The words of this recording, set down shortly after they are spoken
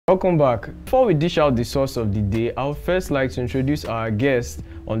Welcome back. Before we dish out the source of the day, I would first like to introduce our guest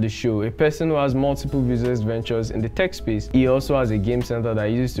on the show, a person who has multiple business ventures in the tech space. He also has a game center that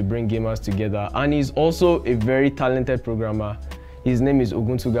uses to bring gamers together, and he's also a very talented programmer. His name is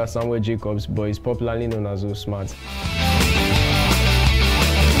Ogunnusi Samuel Jacobs, but he's popularly known as Osmart.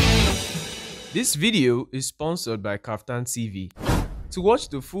 This video is sponsored by Kaftan TV. To watch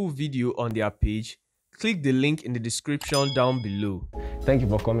the full video on their page, click the link in the description down below. Thank you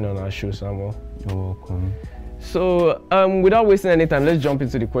for coming on our show, Samuel. You're welcome. So, without wasting any time, let's jump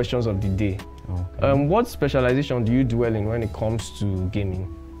into the questions of the day. Okay. What specialization do you dwell in when it comes to gaming?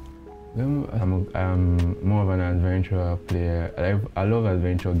 I'm more of an adventure player. I love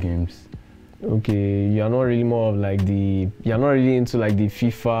adventure games. Okay, you're not really you're not really into like the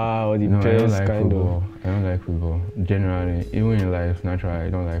FIFA or the PES kind of. I don't like football. Generally, even in life, naturally,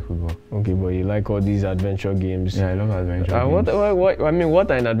 I don't like football. Okay, but you like all these adventure games. Yeah, I love adventure games. What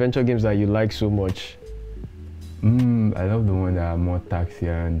are in adventure games that you like so much? I love the one that are more taxi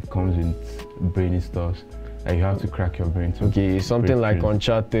and comes with brainy stuff. Like you have to crack your brain to. Okay, something like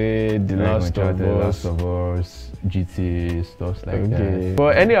Uncharted, The Last of Us, GTA, stuff like that.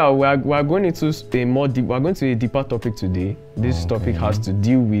 But anyhow, we're going into a deeper topic today. This topic has to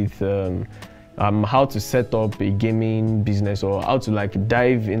deal with how to set up a gaming business, or how to like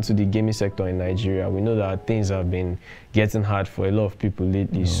dive into the gaming sector in Nigeria. We know that things have been getting hard for a lot of people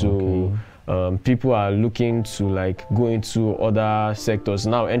lately. People are looking to like go into other sectors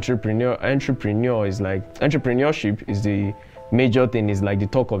now. Entrepreneurship is the major thing, is like the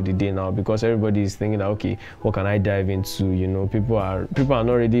talk of the day now, because everybody is thinking that, okay, what can I dive into? You know, people are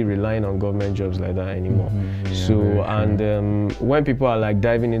not really relying on government jobs like that anymore. When people are like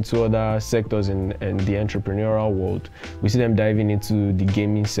diving into other sectors in the entrepreneurial world, we see them diving into the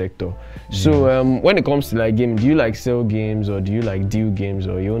gaming sector. So when it comes to like gaming, do you like sell games, or do you like deal games,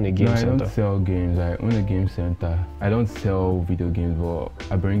 or you own a game center? I don't sell games. I own a game center. I don't sell video games, but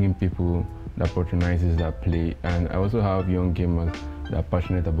I bring in people that patronizes that play, and I also have young gamers that are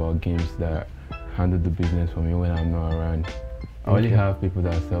passionate about games that handle the business for me when I'm not around. I only have people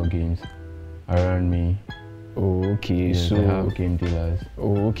that sell games around me. Oh, okay. Yes, so I have game dealers.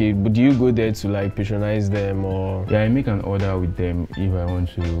 Oh, okay. But do you go there to like patronize them, or? Yeah, I make an order with them if I want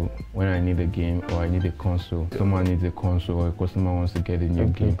to, when I need a game or I need a console. Someone needs a console, or a customer wants to get a new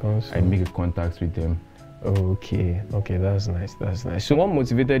game. I make a contact with them. Okay, that's nice. So what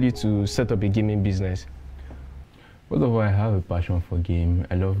motivated you to set up a gaming business? First of all, I have a passion for game.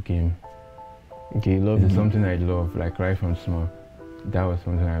 I love game. Okay, you love game. It's something I love, like right from small. That was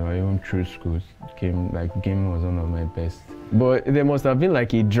something I love. Even through school, gaming was one of my best. But there must have been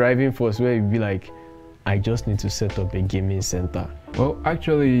like a driving force where you'd be like, I just need to set up a gaming center. Well,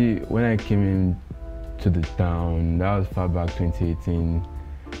 actually, when I came in to the town, that was far back 2018,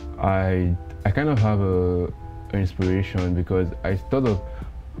 I kind of have an inspiration, because I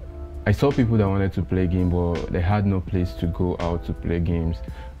saw people that wanted to play games, but they had no place to go out to play games.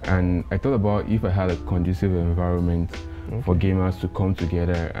 And I thought about if I had a conducive environment for gamers to come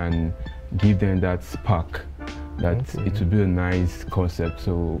together and give them that spark, that it would be a nice concept.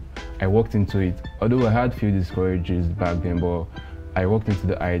 So I walked into it. Although I had few discourages back then, but I walked into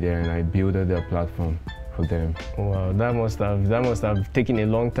the idea and I built their platform for them. Wow, that must have taken a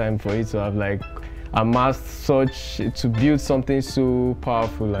long time for you to have like amassed to build something so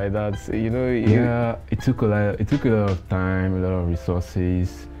powerful like that. You know. Yeah, it took a lot of time, a lot of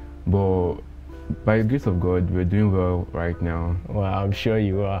resources, but by the grace of God, we're doing well right now. Wow, I'm sure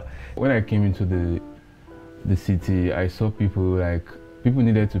you are. When I came into the city, I saw people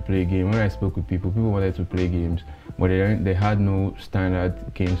needed to play games. When I spoke with people wanted to play games, but they had no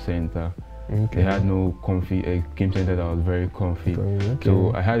standard game center. They had no game center that was very comfy.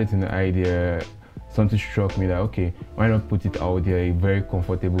 So I had it in the idea. Something struck me that, okay, why not put it out there, a very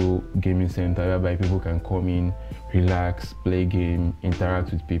comfortable gaming center whereby people can come in, relax, play game,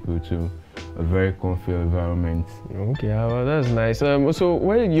 interact with people too. A very comfy environment. Okay, well, that's nice. So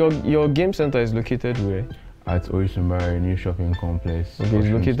where your game center is located where? At Orisumbare, new shopping complex. Okay, it's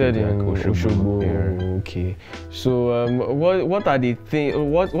located in Osogbo. Okay. So what are the things?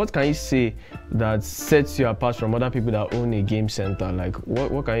 What can you say that sets you apart from other people that own a game center? Like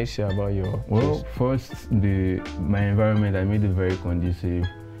what can you say about your? Well, first my environment, I made it very conducive.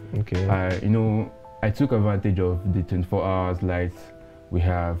 Okay. I took advantage of the 24 hours lights we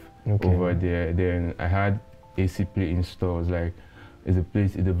have over there. Then I had AC play in stores. Like, it's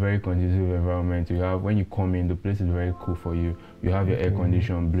a very conducive environment. You have, when you come in, the place is very cool for you. You have your air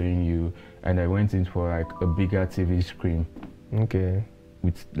condition blowing you, and I went in for like a bigger TV screen. Okay.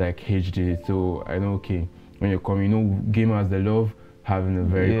 With like HD, so I know, okay, when you come, gamers, they love having a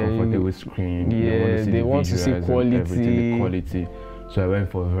very comfortable screen. Yeah, they want to see quality. Everything, the quality. So I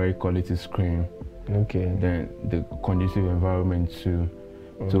went for a very quality screen. Okay. Then the conducive environment too.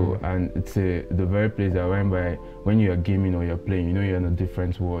 So, and it's the very place I went by, when you are gaming or you're playing, you know you're in a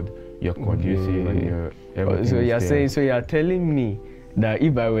different world. You're conducive and you're everything. So you're saying, so you're telling me that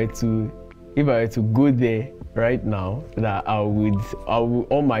if I were to go there right now, that I would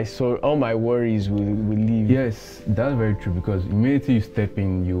all my worries will leave. Yes, that's very true, because immediately you step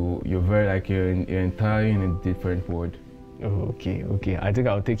in, you're very like you're entirely in a different world. Oh, okay. I think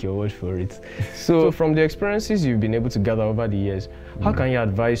I'll take your word for it. So from the experiences you've been able to gather over the years, how can you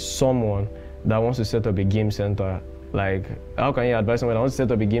advise someone that wants to set up a game center? Like, how can you advise someone that wants to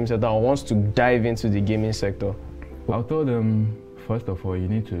set up a game center or wants to dive into the gaming sector? I'll tell them, first of all, you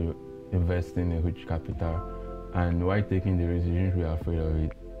need to invest in a huge capital. And while taking the risk, you shouldn't be afraid of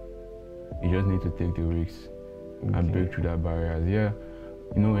it. You just need to take the risks and break through that barriers. Yeah.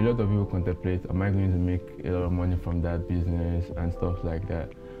 You know, a lot of people contemplate, am I going to make a lot of money from that business and stuff like that?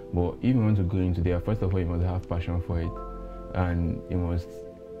 But if you want to go into there, first of all, you must have passion for it, and you must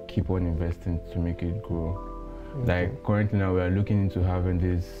keep on investing to make it grow. Like currently now, we are looking into having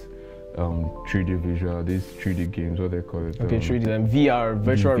this 3D visual, these 3D games, what they call it. Okay, 3D, VR,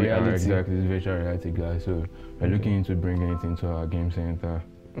 virtual reality. Exactly, this virtual reality glass. So we're looking into bringing it into our game center.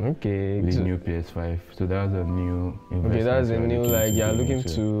 Okay. With new PS5. So that's a new investment. Okay, that's a new, like, you're looking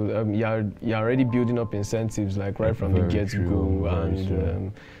to, you're already building up incentives, like, right from the get-go.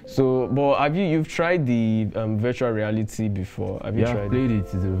 And so, but you've tried the virtual reality before? Have you tried? Yeah, I've played it.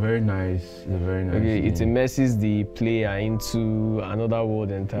 It's a very nice Okay, game. It immerses the player into another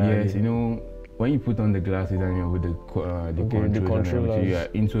world entirely. Yes, you know, when you put on the glasses and you're with the controller, you're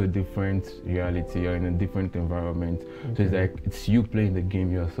into a different reality, you're in a different environment. So it's like, it's you playing the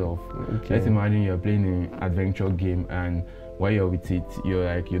game yourself. Let's imagine you're playing an adventure game, and while you're with it,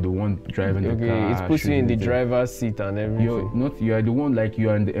 you're the one driving the car. It puts you in the driver's seat and everything. You are the one, like, you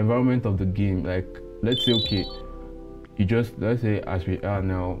are in the environment of the game. Like, let's say, okay, let's say as we are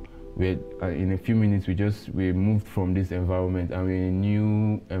now, in a few minutes we moved from this environment and we're in a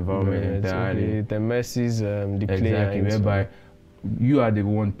new environment entirely. It immerses the player. Exactly, whereby you are the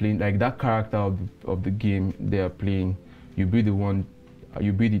one playing, like that character of the game they are playing. You be the one,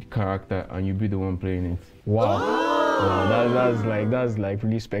 you be the character and you be the one playing it. Wow. That's like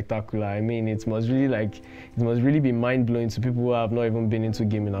really spectacular. I mean, it must really be mind blowing to people who have not even been into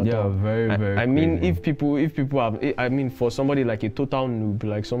gaming at all. Yeah, very. I mean, if people have, I mean, for somebody like a total noob,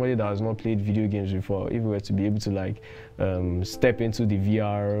 like somebody that has not played video games before, if we were to be able to like step into the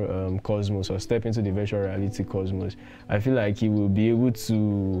VR cosmos or step into the virtual reality cosmos, I feel like he will be able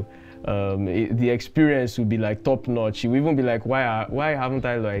to. The experience will be like top notch. You will even be like, why haven't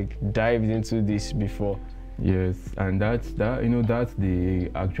I like dived into this before? Yes, and that's actually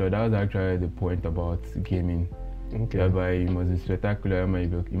the point about gaming. Okay. Whereby you must be spectacular,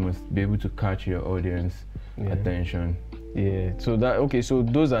 you must be able to catch your audience attention. Yeah, so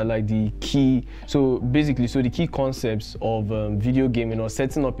those are like the key, so basically, the key concepts of video gaming or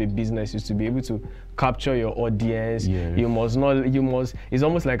setting up a business is to be able to capture your audience. Yes. It's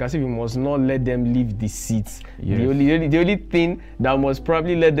almost like as if you must not let them leave the seats. Yes. The only thing that must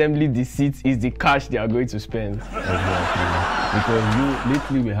probably let them leave the seats is the cash they are going to spend. Exactly, because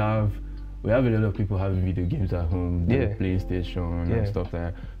lately we have a lot of people having video games at home, the PlayStation and stuff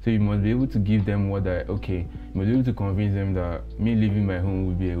like that. So you must be able to give them you must be able to convince them that me leaving my home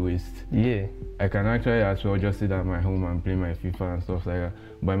would be a waste. Yeah. I can actually as well just sit at my home and play my FIFA and stuff like that.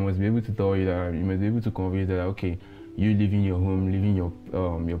 But I must be able to tell you that, you must be able to convince them that, okay, you leaving your home, leaving your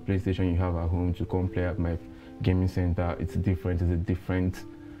PlayStation you have at home to come play at my gaming center, it's different, it's a different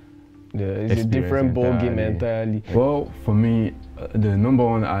it's a different ball game entirely. Well, for me, the number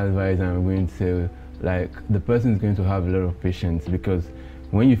one advice I'm going to say, like, the person is going to have a lot of patience, because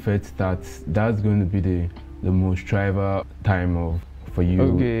when you first start, that's going to be the most trivial time for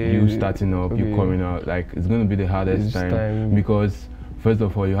you. You starting up, you coming out, like, it's going to be the hardest time, because first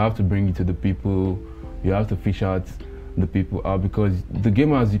of all, you have to bring it to the people, you have to fish out the people out, because the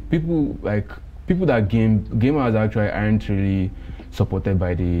gamers, people that gamers actually aren't really supported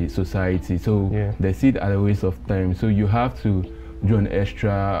by the society, so they see it as a waste of time. So you have to do an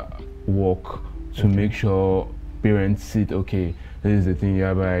extra work to make sure parents see, okay, this is the thing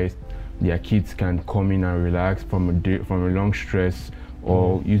whereby their kids can come in and relax from a long stress,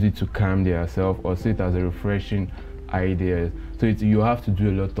 or use it to calm themselves, or see it as a refreshing idea. So you have to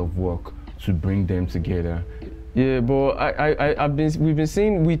do a lot of work to bring them together. Yeah, but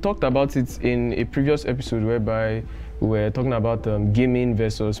we talked about it in a previous episode whereby we're talking about gaming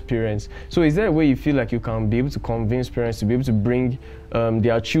versus parents. So is there a way you feel like you can be able to convince parents to be able to bring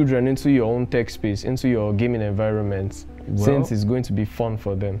their children into your own tech space, into your gaming environment, since it's going to be fun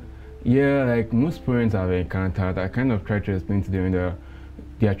for them? Yeah, like most parents I've encountered, I kind of try to explain to them that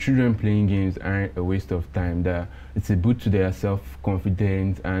their children playing games aren't a waste of time, that it's a boost to their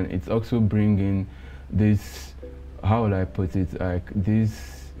self-confidence, and it's also bringing this, how would I put it, like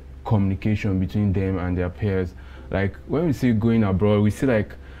this communication between them and their peers. Like when we see going abroad, we see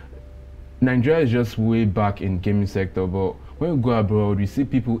like Nigeria is just way back in gaming sector, but when we go abroad, we see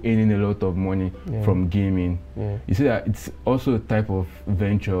people earning a lot of money from gaming. You see that it's also a type of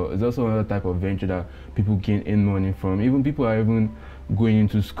venture. It's also another type of venture that people can earn money from. Even people are even going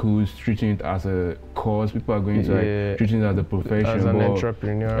into schools, treating it as a course. People are going to like treating it as a profession. As an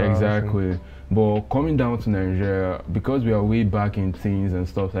entrepreneur. Exactly. But coming down to Nigeria, because we are way back in things and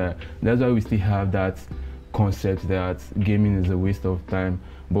stuff like that, that's why we still have that concept that gaming is a waste of time.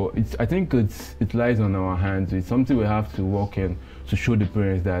 But I think it lies on our hands. It's something we have to work in to show the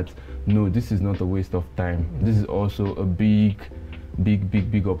parents that no, this is not a waste of time. This is also a big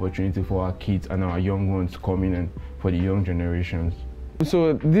opportunity for our kids and our young ones coming in, for the young generations.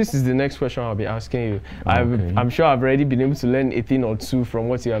 So this is the next question I'll be asking you. I'm sure I've already been able to learn a thing or two from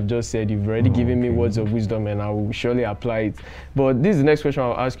what you have just said. You've already given me words of wisdom, and I will surely apply it. But this is the next question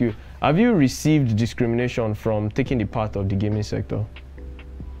I'll ask you. Have you received discrimination from taking the part of the gaming sector?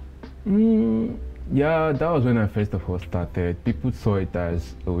 Yeah, that was when I first of all started. People saw it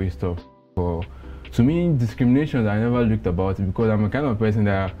as a waste of time. To me, discrimination, I never looked about it, because I'm a kind of person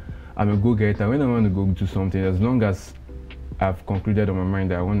that I'm a go-getter. When I want to go do something, as long as I've concluded on my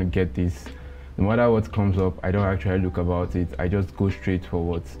mind that I want to get this, no matter what comes up, I don't actually look about it. I just go straight for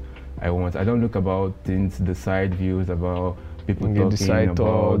what I want. I don't look about things, the side views, about people talking about the side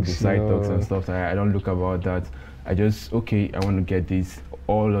talks and stuff. I don't look about that. I just, okay, I want to get this.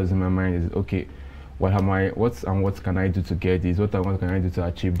 All that's in my mind is, okay, what can I do to get this? What can I do to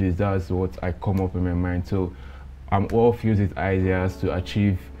achieve this? That's what I come up in my mind. So I'm all filled with ideas to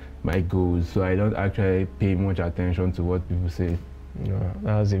achieve my goals, so I don't actually pay much attention to what people say.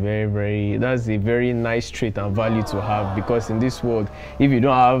 That's a very nice trait and value to have, because in this world, if you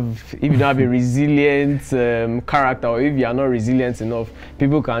don't have a resilient character, or if you are not resilient enough,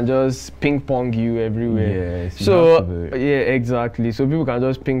 people can just ping pong you everywhere. Yes, exactly. So people can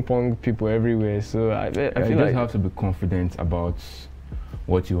just ping pong people everywhere. So I feel like you just have to be confident about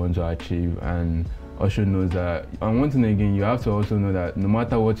what you want to achieve, and also knows that, and one thing again, you have to also know that no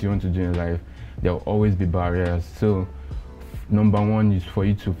matter what you want to do in life, there will always be barriers. So number one is for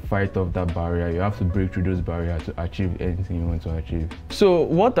you to fight off that barrier. You have to break through those barriers to achieve anything you want to achieve. So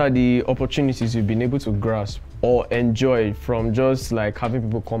what are the opportunities you've been able to grasp or enjoy from just like having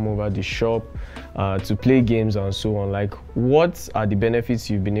people come over the shop to play games and so on? Like, what are the benefits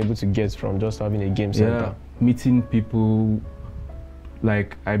you've been able to get from just having a game center? Meeting people.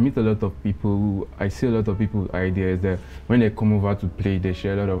 Like, I meet a lot of people, I see a lot of people's ideas that when they come over to play, they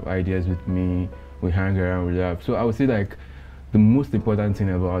share a lot of ideas with me, we hang around, we laugh. So I would say like the most important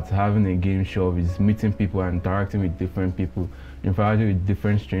thing about having a game shop is meeting people and interacting with different people, interacting with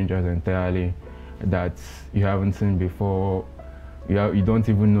different strangers entirely that you haven't seen before, you don't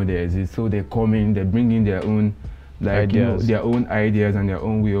even know they exist. So they come in, they bring in their own their own ideas and their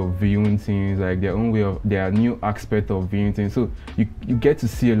own way of viewing things, like their new aspect of viewing things. So you get to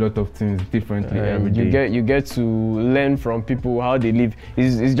see a lot of things differently every day. You get to learn from people how they live.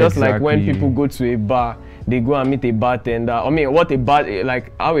 It's just like when people go to a bar, they go and meet a bartender. I mean,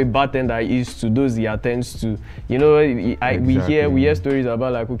 how a bartender is to those he attends to. You know, we hear stories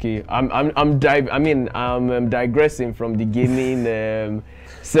about like, okay, I'm digressing from the gaming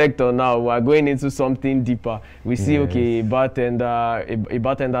sector now. We're going into something deeper. We see, okay, a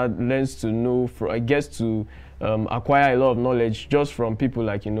bartender learns to know, gets to acquire a lot of knowledge just from people,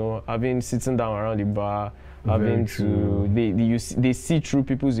 like, you know, sitting down around the bar, they see through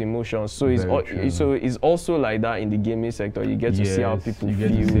people's emotions. So it's also like that in the gaming sector. You get to see how people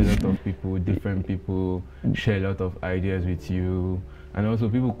feel. You get to see a lot of people, different people share a lot of ideas with you, and also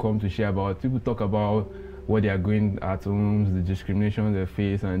people come to share about. People talk about what they are going at homes, the discrimination they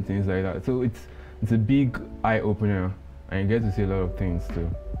face, and things like that. So it's a big eye opener, and you get to see a lot of things too.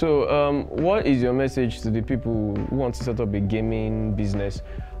 So what is your message to the people who want to set up a gaming business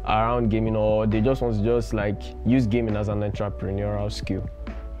around gaming, or they just want to like use gaming as an entrepreneurial skill?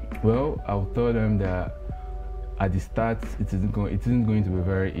 Well, I'll tell them that at the start it isn't going to be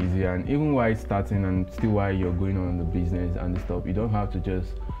very easy, and even while starting and still while you're going on the business and the stuff, you don't have to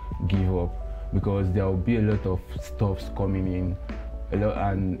just give up, because there will be a lot of stuffs coming in,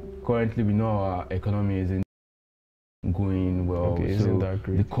 and currently we know our economy is in going well. Okay, so isn't that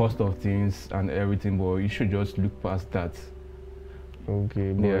great? the cost of things and everything, but you should just look past that.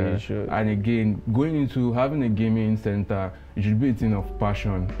 Okay, but Yeah. you should. And again, going into having a gaming center, it should be a thing of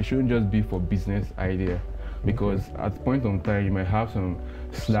passion. It shouldn't just be for business idea, because at the point of time you might have some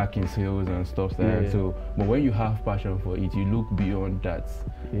slack in sales and stuff like that. So, but when you have passion for it, you look beyond that.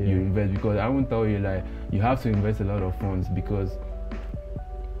 You invest, because I won't tell you, like, you have to invest a lot of funds, because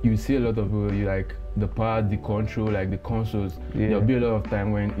you see a lot of people, you like the part, the control, like the consoles. There'll be a lot of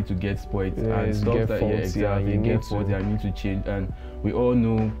time when it will get spoiled and stuff that exactly, you get faulty and need to change. And we all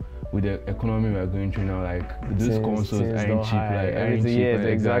know with the economy we are going through now, like those consoles aren't cheap. Like aren't cheap.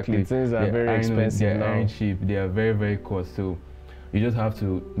 Exactly. Things are very expensive now. They aren't cheap. They are very, very cost. So you just have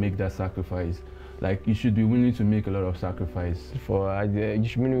to make that sacrifice. Like, you should be willing to make a lot of sacrifice. You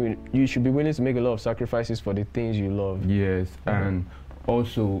should be willing to make a lot of sacrifices for the things you love. Yes, and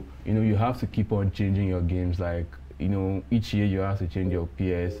also, you know, you have to keep on changing your games. Like, you know, each year you have to change your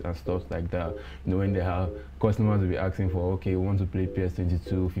PS and stuff like that. You know, when they have customers will be asking for, okay, we want to play PS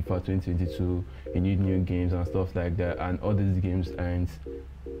 22, FIFA 2022, you need new games and stuff like that. And all these games aren't.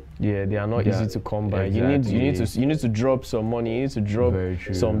 Yeah, they are not easy to come by. Exactly. You need to drop some money. You need to drop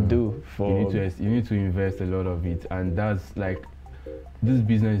some dough for. You need to invest a lot of it, and that's like, this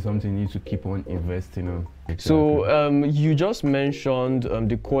business is something you need to keep on investing on. Exactly. So you just mentioned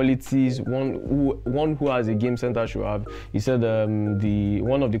the qualities one who has a game center should have. You said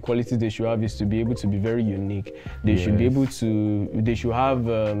one of the qualities they should have is to be able to be very unique. They should be able to. They should have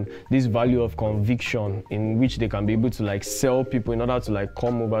this value of conviction in which they can be able to like sell people in order to like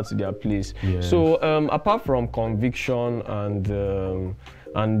come over to their place. So apart from conviction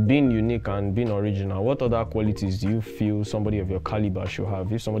and being unique and being original, what other qualities do you feel somebody of your caliber should have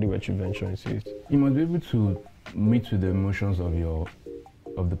if somebody were to venture into it? You must be able to meet with the emotions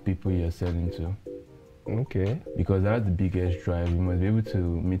of the people you're selling to. Okay. Because that's the biggest drive. You must be able to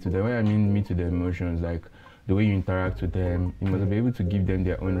meet with them. When I mean meet with the emotions, like the way you interact with them, you must be able to give them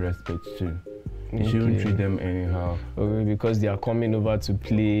their own respect too. You shouldn't treat them anyhow. Okay, because they are coming over to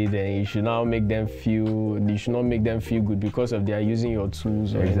play, then you should now make them feel. You should not make them feel good because of they are using your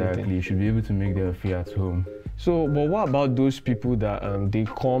tools. Or exactly. anything. You should be able to make them feel at home. So, but what about those people that they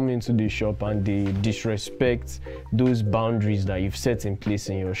come into the shop and they disrespect those boundaries that you've set in place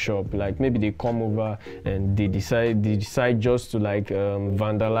in your shop? Like maybe they come over and they decide just to like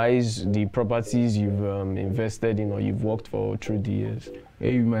vandalize the properties you've invested in or you've worked for through the years.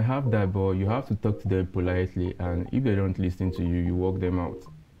 Hey, you might have that, but you have to talk to them politely, and if they don't listen to you, you walk them out.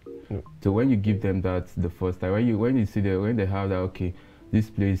 So when you give them that the first time, when you see when they have that, okay, this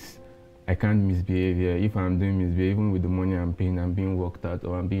place, I can't misbehave here. If I'm doing misbehave, even with the money I'm paying, I'm being worked out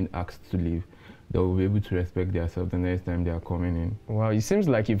or I'm being asked to leave, they will be able to respect themselves the next time they are coming in. Wow, it seems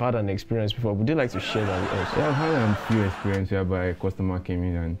like you've had an experience before. Would you like to share that with us? Yeah, I've had a few experiences whereby a customer came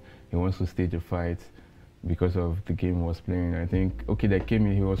in and he wants to stage a fight because of the game was playing. I think, okay, they came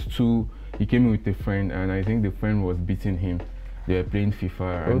in, he came in with a friend, and I think the friend was beating him. They were playing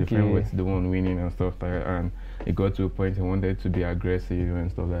FIFA, and the friend was the one winning and stuff like that, and it got to a point he wanted to be aggressive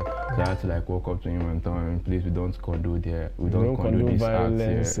and stuff like that. So I had to like walk up to him and tell him, please, we don't condone this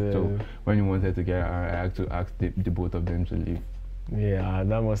violence here. So when he wanted to get, I had to ask the both of them to leave. Yeah,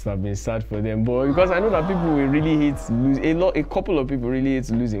 that must have been sad for them, but because I know that people will really hate losing. A couple of people really hate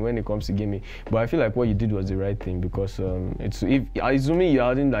losing when it comes to gaming. But I feel like what you did was the right thing, because if assuming you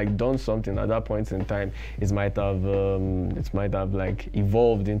hadn't like done something at that point in time, it might have like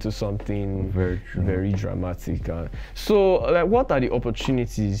evolved into something very dramatic. So, like, what are the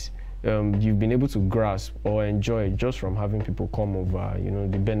opportunities you've been able to grasp or enjoy just from having people come over? You know,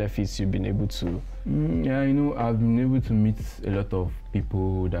 the benefits you've been able to. Yeah, you know, I've been able to meet a lot of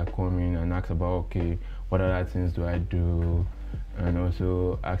people that come in and ask about, okay, what other things do I do, and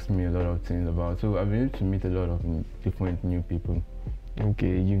also ask me a lot of things about. So I've been able to meet a lot of different new people.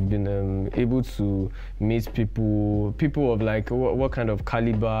 Okay, you've been able to meet people of like what kind of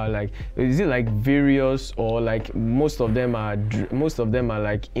caliber? Like, is it like various, or like most of them are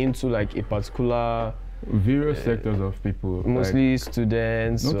like into like a particular various sectors of people? Mostly like,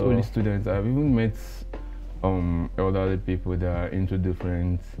 students. Not only students. I've even met elderly people that are into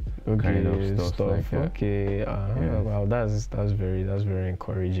different kind of stuff like that. Okay, yes. Wow, that's very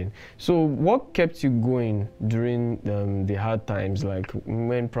encouraging. So, what kept you going during the hard times, like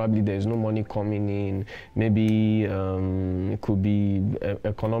when probably there's no money coming in? Maybe it could be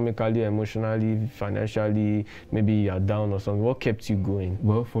economically, emotionally, financially. Maybe you're down or something. What kept you going?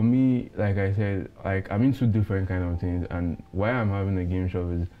 Well, for me, like I said, like I'm into different kind of things, and why I'm having a game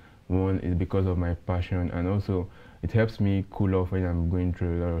shop is, one is because of my passion, and also it helps me cool off when I'm going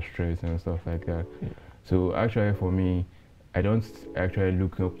through a lot of stress and stuff like that. So actually for me, I don't actually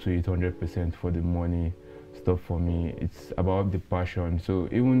look up to it 100% for the money stuff. For me, it's about the passion. So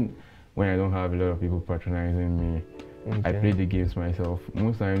even when I don't have a lot of people patronizing me, I play the games myself.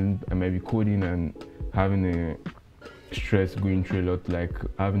 Most times I might be coding and having a stress, going through a lot, like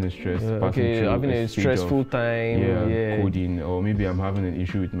having a stress, having a stressful time, coding, or maybe I'm having an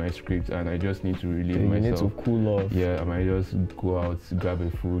issue with my script and I just need to relieve myself. You need to cool off. Yeah, I might just go out, grab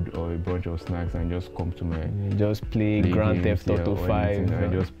a food or a bunch of snacks and just come to my just play Grand Theft Auto 5. I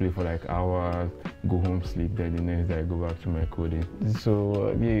just play for like hours, go home, sleep, then the next day I go back to my coding.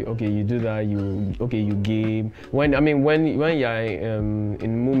 So you do that, you game. When you're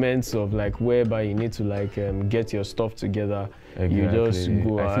in moments of like whereby you need to like get your stuff together, you just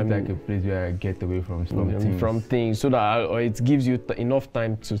go. I see like a place where I get away from things, so that it gives you enough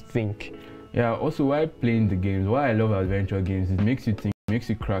time to think. Yeah. Also, while playing the games, why I love adventure games, it makes you think, makes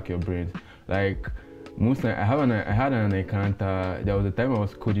you crack your brain. Like most time, I had an encounter. There was a time I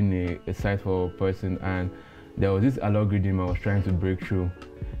was coding a site for a person, and there was this algorithm I was trying to break through.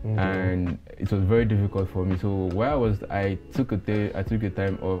 And it was very difficult for me. So while I took a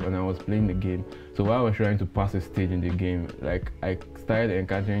time off and I was playing the game. So while I was trying to pass a stage in the game, like I started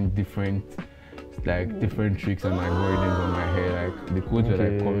encountering different tricks and algorithms on my head. Like the codes were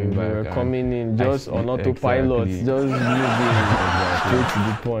like coming back. They were coming in just on autopilot, just moving straight to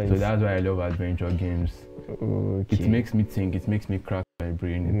the point. So that's why I love adventure games. It makes me think, it makes me crack my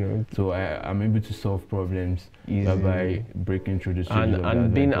brain. So I'm able to solve problems by breaking through the stages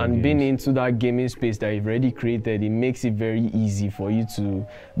and being into that gaming space that you've already created. It makes it very easy for you to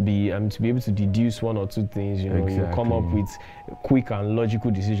be able to deduce one or two things. You come up with quick and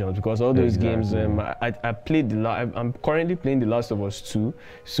logical decisions, because all those games. I'm currently playing The Last of Us 2,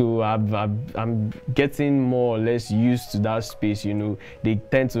 so I'm getting more or less used to that space. They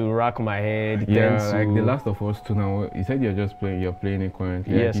tend to rack my head. Like The Last of Us 2 now. You said you're playing it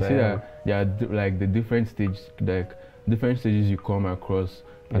currently. Yes, you see that there are like the different stages you come across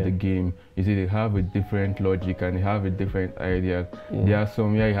at the game. You see they have a different logic and they have a different idea. There are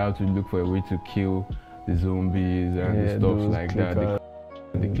some where you have to look for a way to kill the zombies and the stuff like that,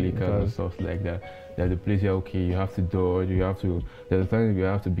 the clickers and stuff like that. There's the place where you have to dodge, there's a time you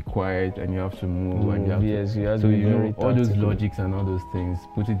have to be quiet and you have to move and you have to all those logics and all those things,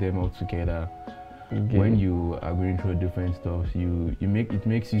 putting them all together. When you are going through different stuff, it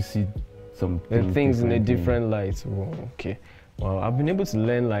makes you see some things in a different light. Well, I've been able to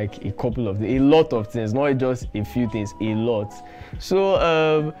learn like a lot of things, not just a few things, a lot.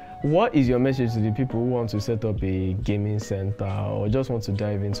 So what is your message to the people who want to set up a gaming center or just want to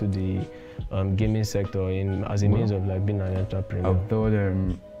dive into the gaming sector as a means of like being an entrepreneur? I've told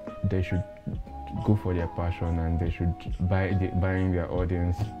them they should go for their passion and they should buying their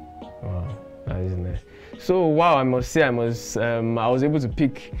audience. Wow. That is nice. So wow, I must say I was able to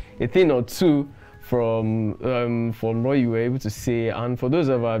pick a thing or two from what you were able to say. And for those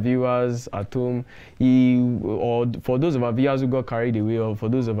of our viewers at home, for those of our viewers who got carried away, or for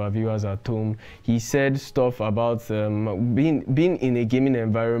those of our viewers at home, he said stuff about being in a gaming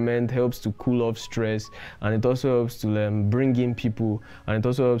environment helps to cool off stress, and it also helps to bring in people, and it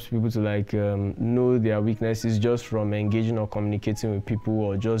also helps people to like know their weaknesses just from engaging or communicating with people,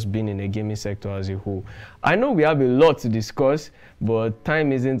 or just being in a gaming sector as a whole. I know we have a lot to discuss, but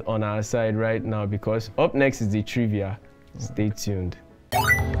time isn't on our side right now, because up next is the trivia. Stay tuned.